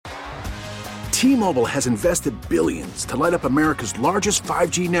T-Mobile has invested billions to light up America's largest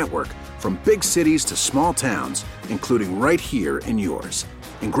 5G network, from big cities to small towns, including right here in yours.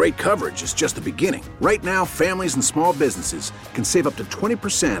 And great coverage is just the beginning. Right now, families and small businesses can save up to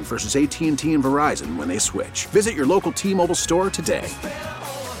 20% versus AT&T and Verizon when they switch. Visit your local T-Mobile store today.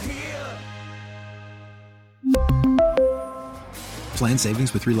 Plan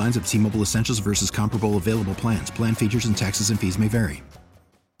savings with 3 lines of T-Mobile Essentials versus comparable available plans. Plan features and taxes and fees may vary.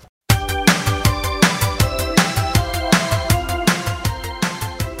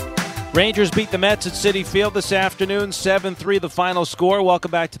 Rangers beat the Mets at Citi Field this afternoon, 7-3 the final score. Welcome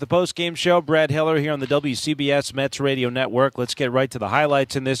back to the postgame show. Brad Hiller here on the WCBS Mets Radio Network. Let's get right to the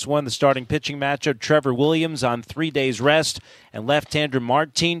highlights in this one. The starting pitching matchup, Trevor Williams on 3 days rest, and left-hander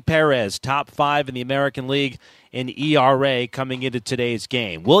Martin Perez, top 5 in the American League in ERA coming into today's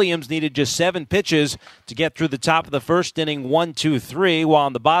game. Williams needed just 7 pitches to get through the top of the first inning, 1-2-3, while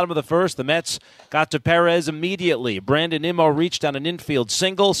on the bottom of the first, the Mets got to Perez immediately. Brandon Nimmo reached on an infield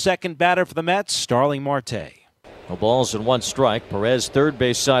single. Second batter for the Mets, Starling Marte. No balls and 1 strike. Perez, third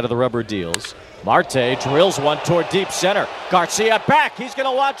base side of the rubber deals. Marte drills one toward deep center. Garcia back. He's going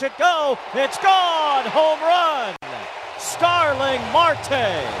to watch it go. It's gone. Home run. Starling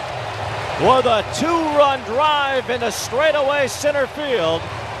Marte with a 2-run drive into straightaway center field.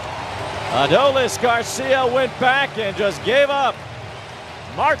 Adolis Garcia went back and just gave up.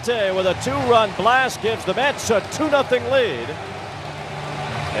 Marte with a 2-run blast gives the Mets a 2-0 lead.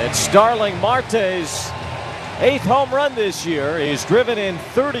 It's Starling Marte's 8th home run this year. He's driven in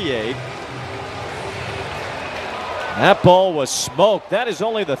 38. That ball was smoked. That is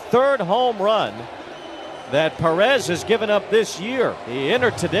only the 3rd home run that Perez has given up this year. He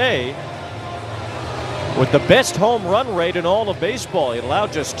entered today with the best home run rate in all of baseball. He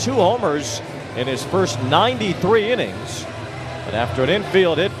allowed just 2 homers in his first 93 innings. But after an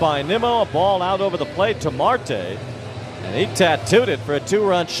infield hit by Nimmo, a ball out over the plate to Marte, and he tattooed it for a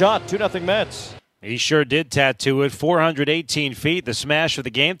 2-run shot, 2-0 Mets. He sure did tattoo it. 418 feet, the smash of the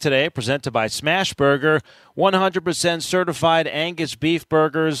game today, presented by Smashburger. 100% certified Angus beef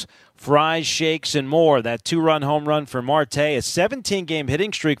burgers, fries, shakes, and more. That 2-run home run for Marte, a 17-game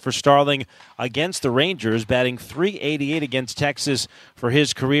hitting streak for Starling against the Rangers, batting .388 against Texas for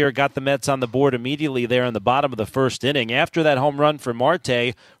his career. Got the Mets on the board immediately there in the bottom of the first inning. After that home run for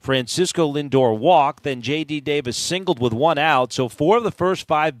Marte, Francisco Lindor walked, then J.D. Davis singled with 1 out. So 4 of the first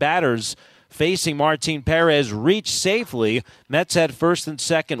 5 batters facing Martin Perez reached safely. Mets had first and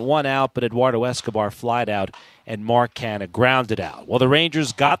second, 1 out, but Eduardo Escobar flied out and Mark Canha grounded out. Well, the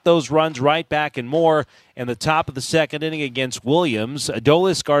Rangers got those runs right back and more in the top of the second inning against Williams.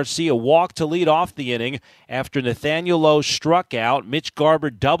 Adolis Garcia walked to lead off the inning after Nathaniel Lowe struck out. Mitch Garber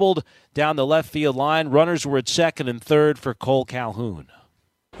doubled down the left field line. Runners were at second and third for Cole Calhoun.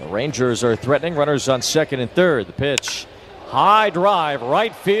 The Rangers are threatening. Runners on second and third. The pitch. High drive,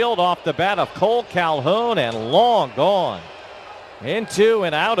 right field off the bat of Cole Calhoun, and long gone. Into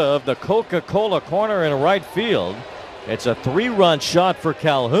and out of the Coca-Cola corner in right field. It's a 3-run shot for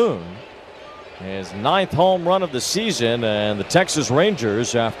Calhoun. His 9th home run of the season, and the Texas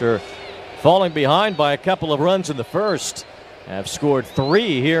Rangers, after falling behind by a couple of runs in the first, have scored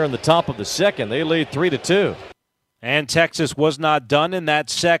 3 here in the top of the second. They lead 3-2. And Texas was not done in that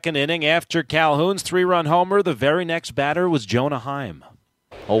second inning. After Calhoun's 3-run homer, the very next batter was Jonah Heim.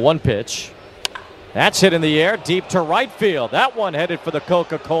 A 1 pitch. That's hit in the air, deep to right field. That one headed for the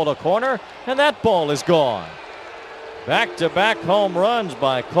Coca-Cola corner, and that ball is gone. Back-to-back home runs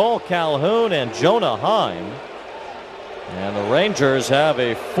by Cole Calhoun and Jonah Heim. And the Rangers have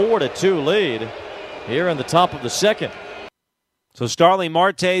a 4-2 lead here in the top of the second. So Starling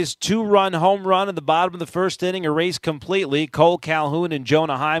Marte's 2-run home run in the bottom of the first inning erased completely. Cole Calhoun and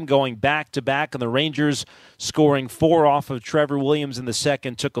Jonah Heim going back-to-back, and the Rangers scoring 4 off of Trevor Williams in the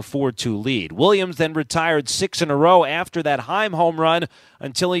second took a 4-2 lead. Williams then retired 6 in a row after that Heim home run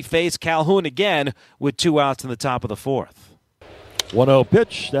until he faced Calhoun again with 2 outs in the top of the fourth. 1-0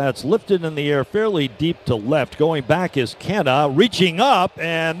 pitch that's lifted in the air fairly deep to left. Going back is Canha, reaching up,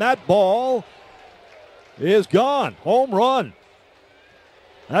 and that ball is gone. Home run.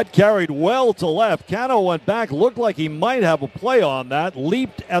 That carried well to left. Canha went back, looked like he might have a play on that,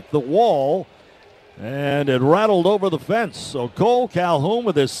 leaped at the wall, and it rattled over the fence. So Cole Calhoun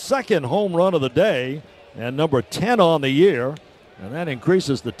with his 2nd home run of the day and number 10 on the year, and that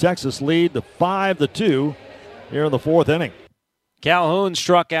increases the Texas lead to 5-2 here in the 4th inning. Calhoun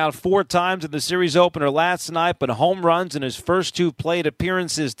struck out 4 times in the series opener last night, but home runs in his first 2 plate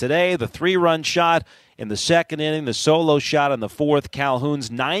appearances today. The 3-run shot in the second inning, the solo shot in the fourth.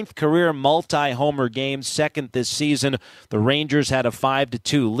 Calhoun's 9th career multi-homer game, 2nd this season. The Rangers had a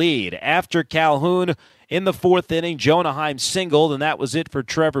 5-2 lead. After Calhoun, in the 4th inning, Jonah Heim singled, and that was it for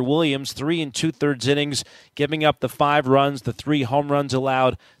Trevor Williams. 3 2/3 innings, giving up the 5 runs, the 3 home runs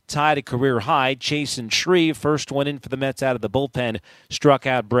allowed, tied a career high. Chasen Shreve, first one in for the Mets out of the bullpen, struck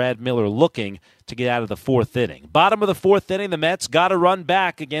out Brad Miller looking to get out of the 4th inning. Bottom of the 4th inning, the Mets got a run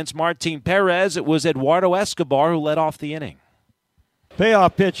back against Martin Perez. It was Eduardo Escobar who led off the inning.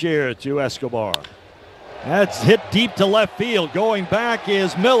 Payoff pitch here to Escobar. That's hit deep to left field. Going back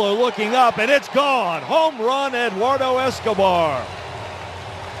is Miller looking up, and it's gone. Home run, Eduardo Escobar.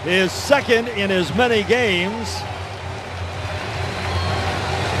 His 2nd in as many games.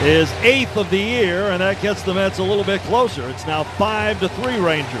 His 8th of the year, and that gets the Mets a little bit closer. It's now 5-3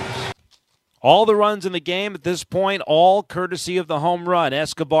 Rangers. All the runs in the game at this point, all courtesy of the home run.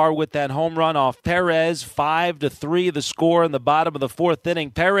 Escobar with that home run off Perez, 5-3 the score in the bottom of the 4th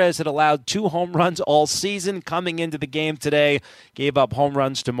inning. Perez had allowed 2 home runs all season coming into the game today. Gave up home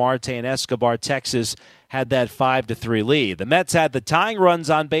runs to Marte and Escobar. Texas had that 5-3 lead. The Mets had the tying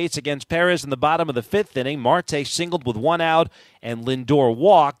runs on base against Perez in the bottom of the 5th inning. Marte singled with 1 out, and Lindor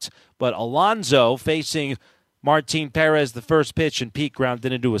walked. But Alonso facing Martin Perez, the first pitch, and Pete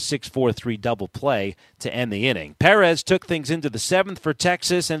grounded into a 6-4-3 double play to end the inning. Perez took things into the 7th for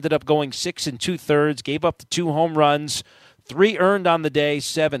Texas, ended up going 6 2/3, gave up the 2 home runs, 3 earned on the day,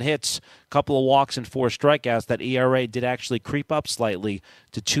 7 hits, couple of walks and 4 strikeouts. That ERA did actually creep up slightly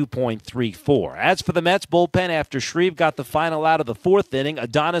to 2.34. As for the Mets bullpen, after Shreve got the final out of the 4th inning,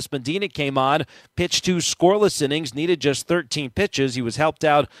 Adonis Medina came on, pitched 2 scoreless innings, needed just 13 pitches. He was helped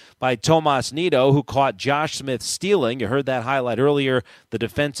out by Tomas Nido, who caught Josh Smith stealing. You heard that highlight earlier, the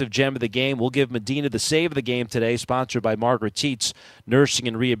defensive gem of the game. We'll give Medina the save of the game today, sponsored by Margaret Tietz Nursing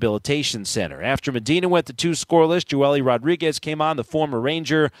and Rehabilitation Center. After Medina went to 2 scoreless, Joely Rodriguez came on, the former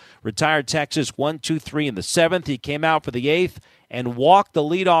Ranger, retired Texas 1-2-3 in the 7th. He came out for the 8th and walked the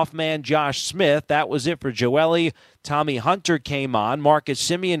leadoff man Josh Smith. That was it for Joely. Tommy Hunter came on. Marcus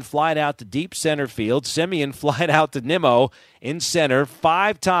Semien flied out to deep center field. Semien flied out to Nimmo in center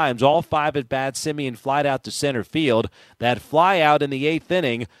 5 times. All 5 at bats. Semien flied out to center field. That fly out in the 8th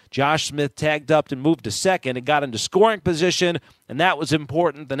inning, Josh Smith tagged up and moved to second and got into scoring position, and that was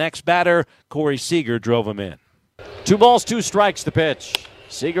important. The next batter, Corey Seager, drove him in. 2 balls, 2 strikes the pitch.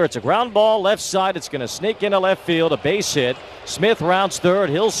 Seager, it's a ground ball left side. It's going to sneak into left field, a base hit. Smith rounds third.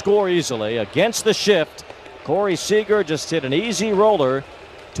 He'll score easily against the shift. Corey Seager just hit an easy roller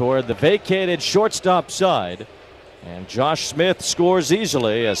toward the vacated shortstop side. And Josh Smith scores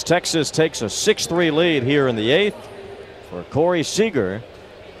easily as Texas takes a 6-3 lead here in the 8th for Corey Seager.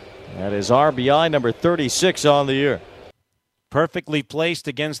 That is RBI number 36 on the year. Perfectly placed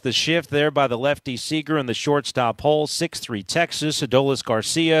against the shift there by the lefty Seager in the shortstop hole. 6-3 Texas. Adolis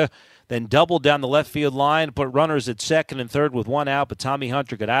Garcia then doubled down the left field line, put runners at second and third with 1 out, but Tommy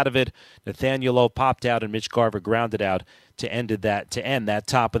Hunter got out of it. Nathaniel Lowe popped out, and Mitch Garver grounded out to end that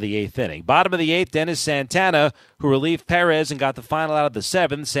top of the 8th inning. Bottom of the 8th, Dennis Santana, who relieved Perez and got the final out of the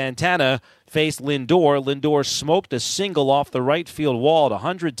 7th. Santana faced Lindor. Lindor smoked a single off the right field wall at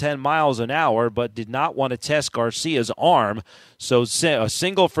 110 miles an hour, but did not want to test Garcia's arm. So a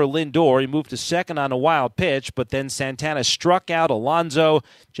single for Lindor. He moved to second on a wild pitch, but then Santana struck out Alonso.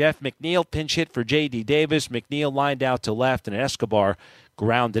 Jeff McNeil pinch hit for J.D. Davis. McNeil lined out to left, and Escobar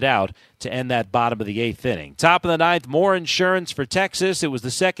grounded out to end that bottom of the 8th inning. Top of the 9th, more insurance for Texas. It was the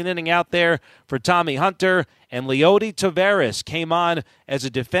 2nd inning out there for Tommy Hunter, and Leody Taveras came on as a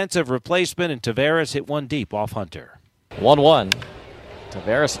defensive replacement, and Taveras hit 1 deep off Hunter. 1-1.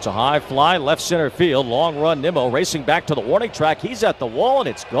 Taveras, it's a high fly, left center field, long run. Nimmo racing back to the warning track. He's at the wall, and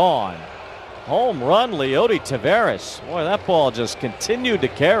it's gone. Home run, Leody Taveras. Boy, that ball just continued to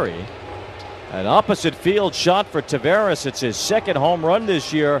carry. An opposite field shot for Taveras. It's his 2nd home run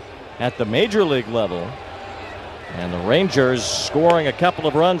this year at the major league level. And the Rangers scoring a couple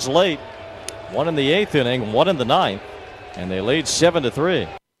of runs late. 1 in the 8th inning, 1 in the 9th. And they lead 7-3.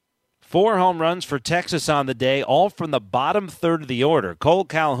 4 home runs for Texas on the day, all from the bottom third of the order. Cole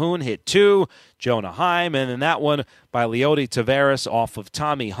Calhoun hit 2, Jonah Heim, and then that one by Leody Taveras off of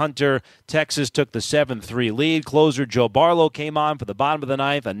Tommy Hunter. Texas took the 7-3 lead. Closer Joe Barlow came on for the bottom of the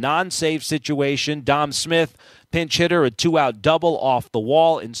 9th, a non-save situation. Dom Smith, pinch hitter, a 2-out double off the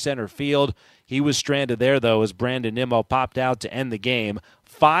wall in center field. He was stranded there, though, as Brandon Nimmo popped out to end the game.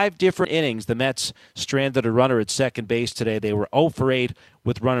 5 different innings, the Mets stranded a runner at second base today. They were 0 for 8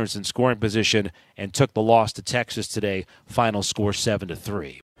 with runners in scoring position and took the loss to Texas today. Final score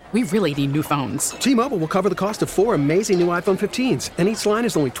 7-3. We really need new phones. T-Mobile will cover the cost of 4 amazing new iPhone 15s, and each line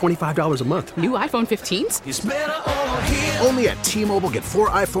is only $25 a month. New iPhone 15s? It's better over here. Only at T-Mobile, get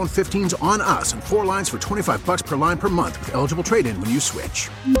 4 iPhone 15s on us and 4 lines for $25 per line per month with eligible trade-in when you switch.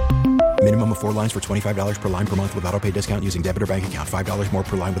 Minimum of 4 lines for $25 per line per month with autopay discount using debit or bank account. $5 more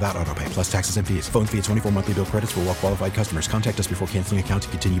per line without autopay, plus taxes and fees. Phone fee at 24 monthly bill credits for well-qualified customers. Contact us before canceling account to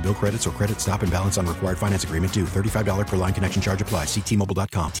continue bill credits or credit stop and balance on required finance agreement due. $35 per line connection charge applies. See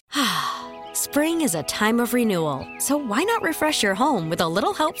T-Mobile.com. Spring is a time of renewal, so why not refresh your home with a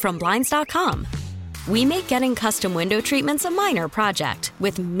little help from Blinds.com? We make getting custom window treatments a minor project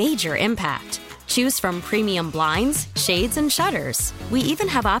with major impact. Choose from premium blinds, shades, and shutters. We even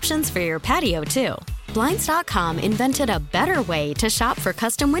have options for your patio, too. Blinds.com invented a better way to shop for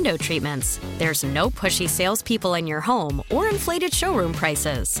custom window treatments. There's no pushy salespeople in your home or inflated showroom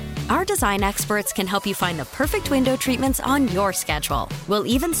prices. Our design experts can help you find the perfect window treatments on your schedule. We'll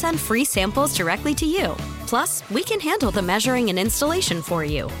even send free samples directly to you. Plus, we can handle the measuring and installation for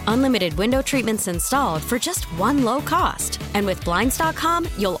you. Unlimited window treatments installed for just one low cost. And with Blinds.com,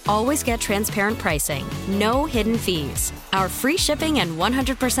 you'll always get transparent pricing. No hidden fees. Our free shipping and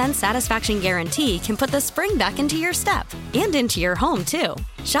 100% satisfaction guarantee can put the spring back into your step and into your home, too.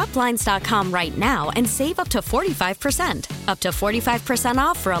 Shop Blinds.com right now and save up to 45%. Up to 45%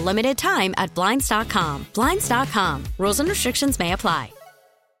 off for a limited time at Blinds.com. Blinds.com. Rules and restrictions may apply.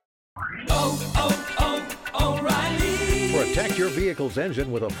 O'Reilly. Protect your vehicle's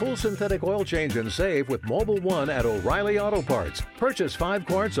engine with a full synthetic oil change and save with Mobil 1 at O'Reilly Auto Parts. Purchase 5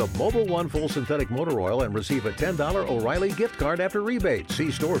 quarts of Mobil 1 full synthetic motor oil and receive a $10 O'Reilly gift card after rebate.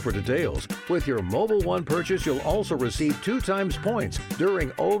 See store for details. With your Mobil 1 purchase, you'll also receive 2 times points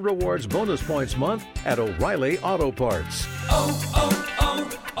during O Rewards Bonus Points Month at O'Reilly Auto Parts.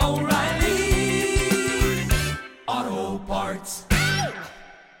 O'Reilly Auto Parts.